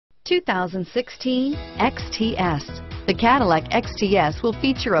2016 XTS. The Cadillac XTS will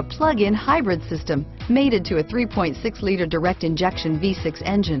feature a plug-in hybrid system mated to a 3.6-liter direct injection V6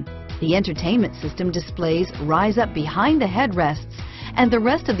 engine. The entertainment system displays rise up behind the headrests, and the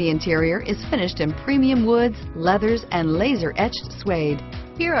rest of the interior is finished in premium woods, leathers, and laser-etched suede.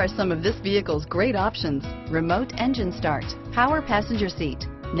 Here are some of this vehicle's great options: remote engine start, power passenger seat,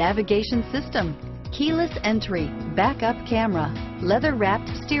 navigation system, keyless entry, backup camera, leather-wrapped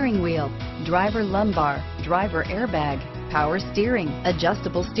steering wheel, driver lumbar, driver airbag, power steering,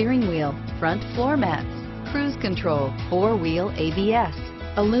 adjustable steering wheel, front floor mats, cruise control, four-wheel ABS,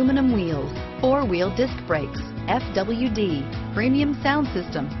 aluminum wheels, four-wheel disc brakes, FWD, premium sound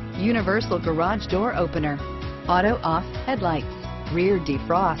system, universal garage door opener, auto-off headlights, rear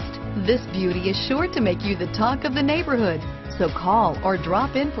defrost. This beauty is sure to make you the talk of the neighborhood. So call or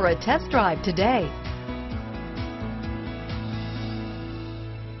drop in for a test drive today.